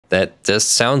That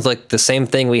just sounds like the same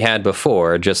thing we had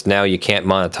before, just now you can't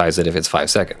monetize it if it's 5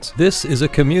 seconds. This is a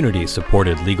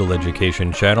community-supported legal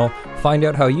education channel. Find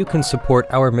out how you can support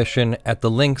our mission at the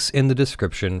links in the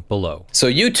description below. So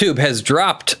YouTube has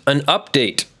dropped an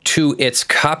update to its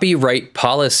copyright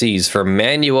policies for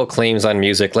manual claims on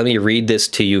music. Let me read this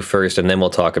to you first, and then we'll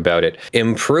talk about it.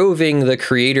 Improving the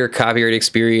creator copyright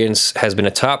experience has been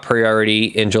a top priority.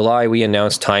 In July, we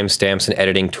announced timestamps and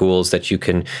editing tools that you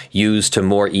can use to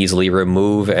more easily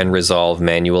remove and resolve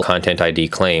manual content ID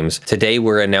claims. Today,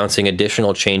 we're announcing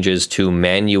additional changes to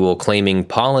manual claiming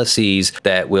policies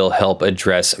that will help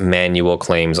address manual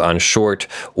claims on short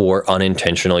or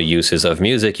unintentional uses of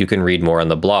music. You can read more on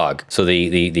the blog. So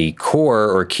the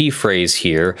core or key phrase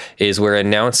here is we're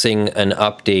announcing an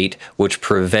update which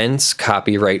prevents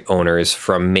copyright owners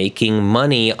from making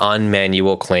money on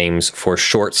manual claims for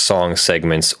short song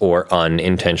segments or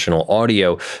unintentional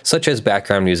audio, such as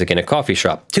background music in a coffee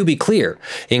shop. To be clear,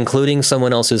 including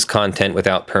someone else's content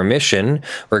without permission,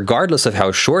 regardless of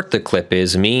how short the clip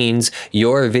is, means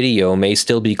your video may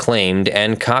still be claimed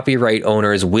and copyright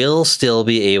owners will still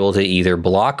be able to either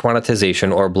block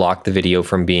monetization or block the video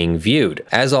from being viewed.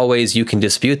 As always, you can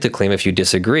dispute the claim if you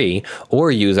disagree, or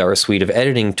use our suite of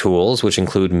editing tools, which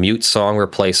include mute song,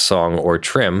 replace song, or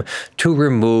trim, to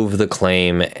remove the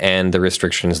claim and the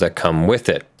restrictions that come with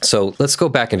it. So let's go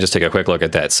back and just take a quick look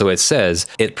at that. So it says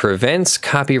it prevents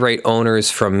copyright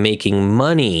owners from making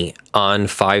money on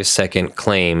 5-second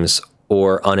claims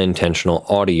or unintentional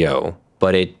audio,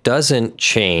 but it doesn't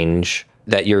change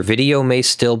that your video may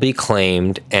still be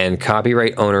claimed and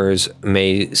copyright owners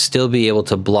may still be able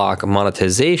to block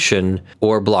monetization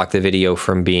or block the video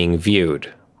from being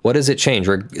viewed. What does it change?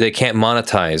 They can't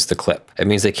monetize the clip. It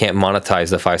means they can't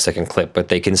monetize the 5-second clip, but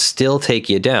they can still take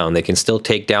you down. They can still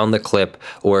take down the clip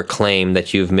or claim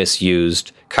that you've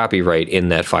misused copyright in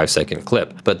that 5-second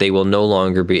clip, but they will no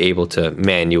longer be able to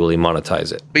manually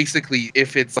monetize it. Basically,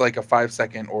 if it's like a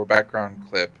 5-second or background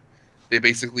clip, they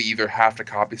basically either have to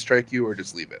copy strike you or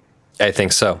just leave it. I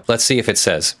think so. Let's see if it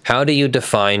says. How do you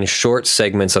define short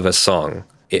segments of a song?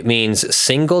 It means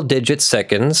single-digit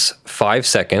seconds, 5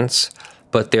 seconds,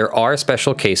 but there are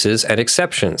special cases and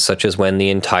exceptions, such as when the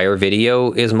entire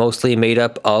video is mostly made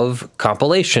up of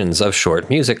compilations of short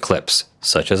music clips,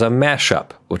 such as a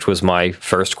mashup, which was my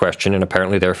first question and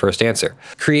apparently their first answer.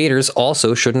 Creators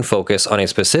also shouldn't focus on a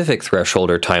specific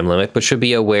threshold or time limit, but should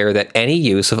be aware that any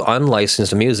use of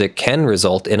unlicensed music can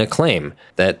result in a claim.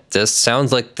 That just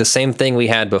sounds like the same thing we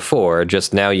had before,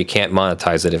 just now you can't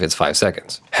monetize it if it's 5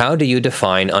 seconds. How do you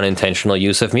define unintentional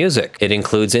use of music? It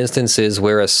includes instances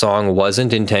where a song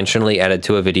wasn't intentionally added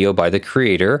to a video by the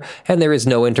creator, and there is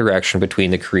no interaction between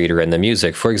the creator and the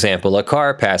music. For example, a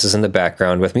car passes in the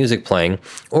background with music playing,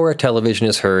 or a television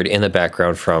is heard in the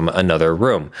background from another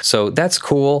room. So that's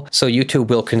cool. So YouTube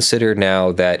will consider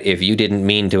now that if you didn't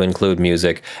mean to include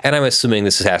music, and I'm assuming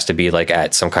this has to be like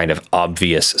at some kind of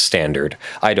obvious standard.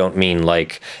 I don't mean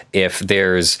like if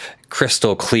there's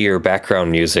crystal clear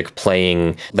background music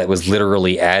playing that was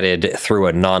literally added through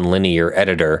a non-linear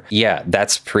editor. Yeah,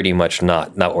 that's pretty much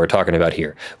not what we're talking about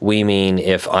here. We mean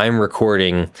if I'm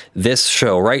recording this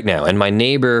show right now and my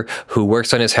neighbor who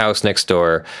works on his house next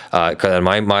door, because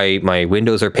my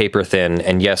windows are paper thin,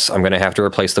 and yes, I'm going to have to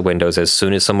replace the windows as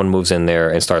soon as someone moves in there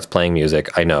and starts playing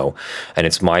music. I know, and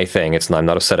it's my thing. I'm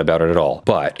not upset about it at all.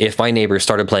 But if my neighbor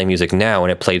started playing music now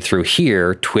and it played through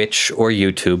here, Twitch or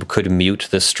YouTube could mute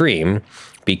the stream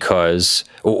because,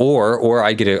 or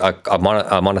I get a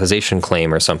monetization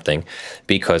claim or something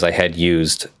because I had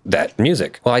used that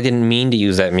music. Well, I didn't mean to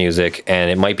use that music,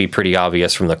 and it might be pretty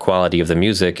obvious from the quality of the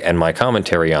music and my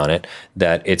commentary on it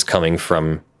that it's coming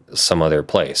from some other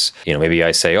place. You know, maybe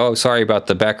I say, oh, sorry about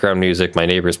the background music, my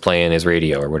neighbor's playing his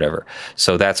radio or whatever.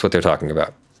 So that's what they're talking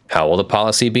about. How will the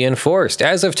policy be enforced?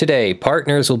 As of today,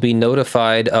 partners will be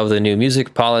notified of the new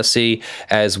music policy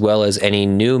as well as any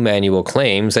new manual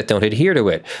claims that don't adhere to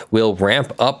it. We'll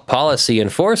ramp up policy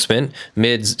enforcement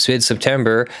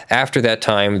mid-September. After that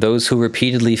time, those who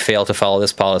repeatedly fail to follow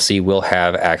this policy will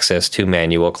have access to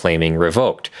manual claiming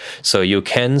revoked. So you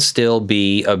can still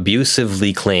be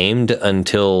abusively claimed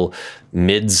until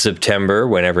mid-September,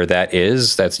 whenever that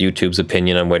is. That's YouTube's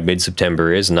opinion on what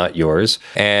mid-September is, not yours.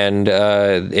 And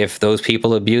if those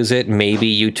people abuse it, maybe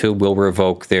YouTube will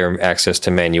revoke their access to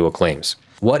manual claims.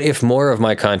 What if more of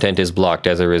my content is blocked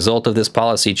as a result of this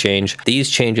policy change?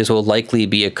 These changes will likely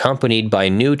be accompanied by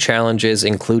new challenges,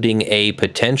 including a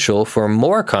potential for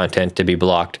more content to be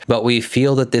blocked, but we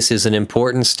feel that this is an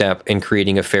important step in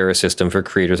creating a fairer system for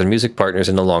creators and music partners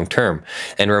in the long term.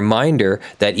 And a reminder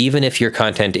that even if your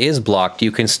content is blocked,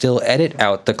 you can still edit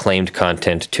out the claimed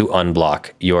content to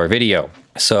unblock your video.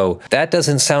 So that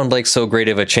doesn't sound like so great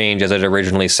of a change as it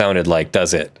originally sounded like,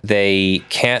 does it? They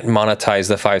can't monetize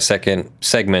the 5-second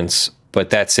segments, but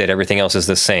that's it. Everything else is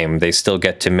the same. They still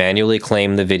get to manually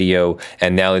claim the video,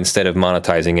 and now instead of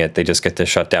monetizing it, they just get to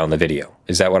shut down the video.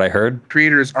 Is that what I heard?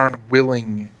 Creators aren't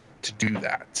willing to do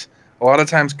that. A lot of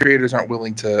times creators aren't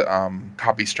willing to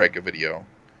copy strike a video,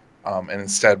 and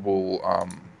instead will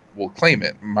claim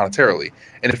it monetarily.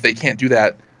 And if they can't do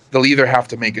that, they'll either have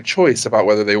to make a choice about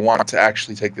whether they want to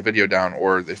actually take the video down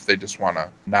or if they just want to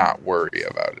not worry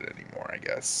about it anymore, I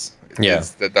guess. Yeah.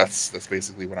 That's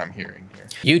basically what I'm hearing here.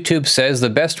 YouTube says the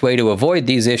best way to avoid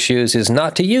these issues is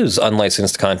not to use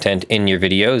unlicensed content in your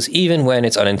videos, even when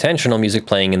it's unintentional music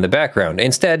playing in the background.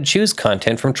 Instead, choose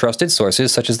content from trusted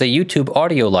sources such as the YouTube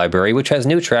audio library, which has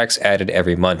new tracks added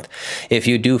every month. If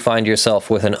you do find yourself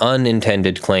with an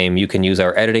unintended claim, you can use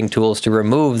our editing tools to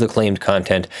remove the claimed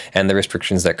content and the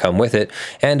restrictions that come with it.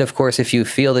 And of course, if you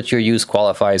feel that your use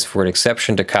qualifies for an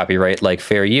exception to copyright like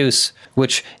fair use,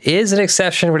 which is an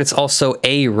exception, but it's also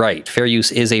a right. Fair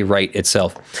use is a right itself.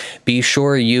 Be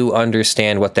sure you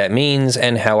understand what that means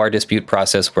and how our dispute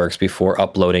process works before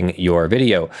uploading your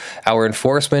video. Our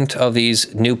enforcement of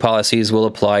these new policies will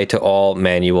apply to all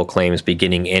manual claims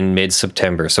beginning in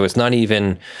mid-September. So it's not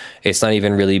even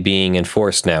really being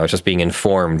enforced now. It's just being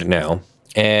informed now.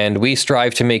 And we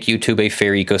strive to make YouTube a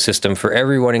fair ecosystem for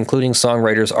everyone, including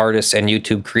songwriters, artists, and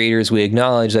YouTube creators. We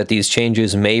acknowledge that these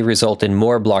changes may result in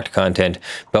more blocked content,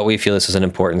 but we feel this is an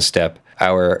important step.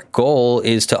 Our goal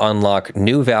is to unlock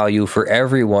new value for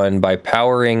everyone by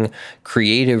powering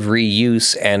creative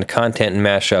reuse and content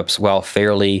mashups while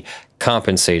fairly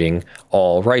compensating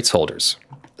all rights holders.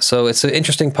 So it's an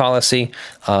interesting policy,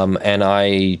 and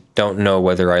I don't know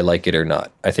whether I like it or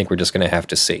not. I think we're just going to have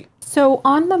to see. So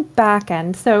on the back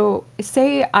end, so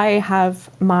say I have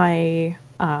my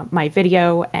my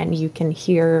video and you can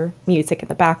hear music in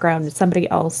the background and somebody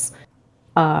else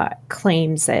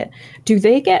claims it. Do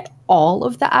they get all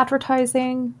of the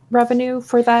advertising revenue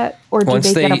for that, or do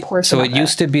they get a portion of it? So it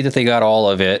used to be that they got all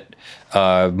of it,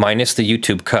 minus the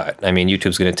YouTube cut. I mean,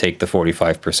 YouTube's going to take the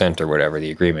 45% or whatever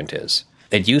the agreement is.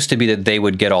 It used to be that they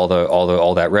would get all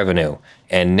that revenue,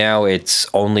 and now it's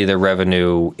only the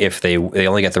revenue if they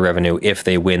only get the revenue if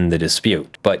they win the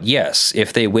dispute. But yes,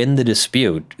 if they win the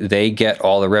dispute, they get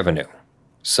all the revenue.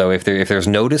 So if there's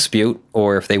no dispute,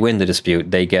 or if they win the dispute,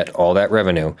 they get all that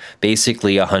revenue.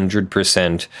 Basically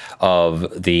 100%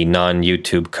 of the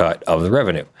non-YouTube cut of the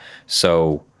revenue.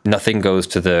 So nothing goes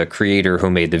to the creator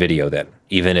who made the video then,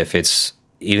 even if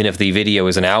the video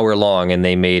is an hour long and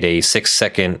they made a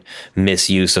 6-second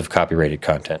misuse of copyrighted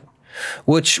content,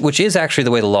 which is actually the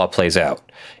way the law plays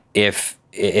out. If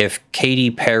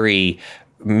Katy Perry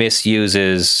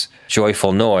misuses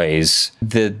Joyful Noise,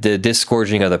 the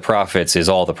disgorging of the profits is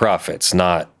all the profits,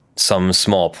 not some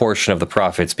small portion of the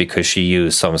profits because she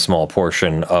used some small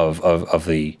portion of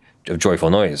Joyful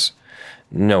Noise.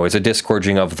 No, it's a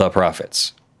disgorging of the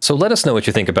profits. So let us know what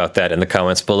you think about that in the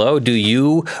comments below. Do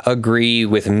you agree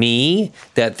with me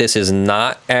that this is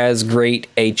not as great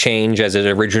a change as it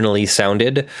originally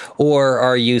sounded? Or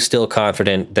are you still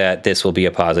confident that this will be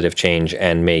a positive change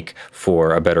and make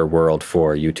for a better world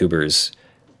for YouTubers,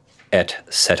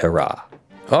 etc.?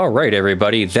 All right,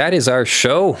 everybody, that is our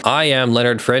show. I am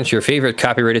Leonard French, your favorite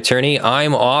copyright attorney.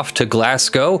 I'm off to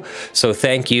Glasgow, so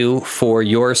thank you for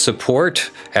your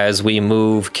support as we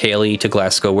move Kaylee to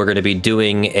Glasgow. We're going to be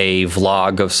doing a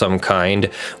vlog of some kind,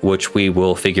 which we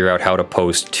will figure out how to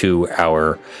post to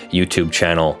our YouTube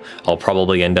channel. I'll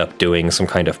probably end up doing some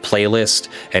kind of playlist,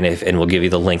 and we'll give you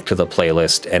the link to the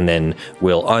playlist, and then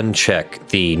we'll uncheck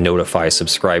the notify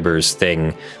subscribers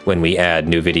thing when we add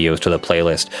new videos to the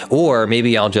playlist. Or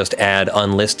maybe I'll just add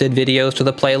unlisted videos to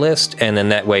the playlist, and then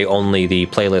that way only the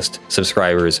playlist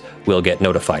subscribers will get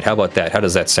notified. How about that? How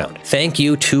does that sound? Thank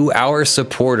you to our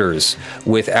supporters.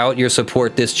 Without your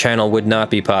support, this channel would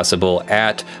not be possible.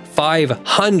 At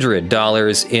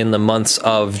 $500 in the months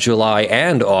of July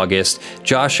and August,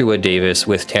 Joshua Davis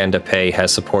with TandaPay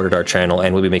has supported our channel,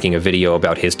 and we'll be making a video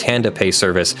about his TandaPay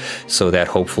service so that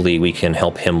hopefully we can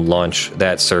help him launch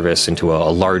that service into a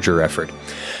larger effort.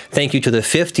 Thank you to the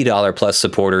 $50 plus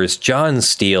supporters: John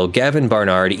Steele, Gavin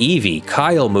Barnard, Eevi,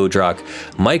 Kyle Mudrak,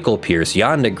 Michael Pearce,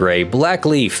 Negrey,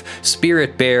 blackleaf,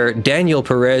 Spirit Bear, Daniel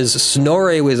Perez,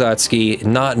 Snorre Wisotzky,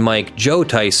 NotMike, Joe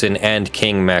Tyson, and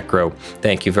King Macro.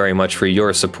 Thank you very much for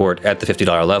your support at the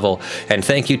 $50 level. And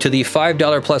thank you to the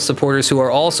 $5 plus supporters who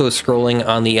are also scrolling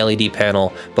on the LED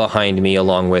panel behind me,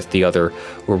 along with the other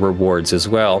rewards as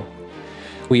well.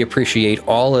 We appreciate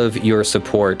all of your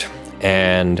support,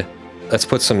 and let's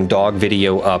put some dog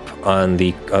video up on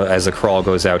the as the crawl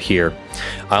goes out here.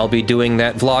 I'll be doing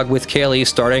that vlog with Kaylee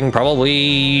starting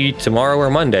probably tomorrow or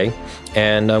Monday,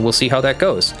 and we'll see how that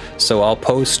goes. So I'll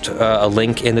post a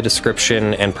link in the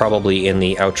description and probably in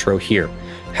the outro here.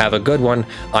 Have a good one.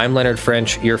 I'm Leonard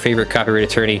French, your favorite copyright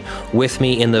attorney. With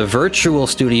me in the virtual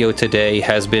studio today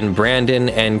has been Brandon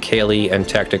and Kaylee and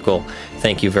Technical.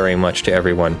 Thank you very much to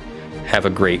everyone. Have a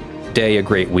great day, a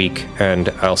great week, and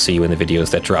I'll see you in the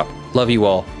videos that drop. Love you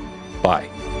all.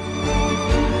 Bye.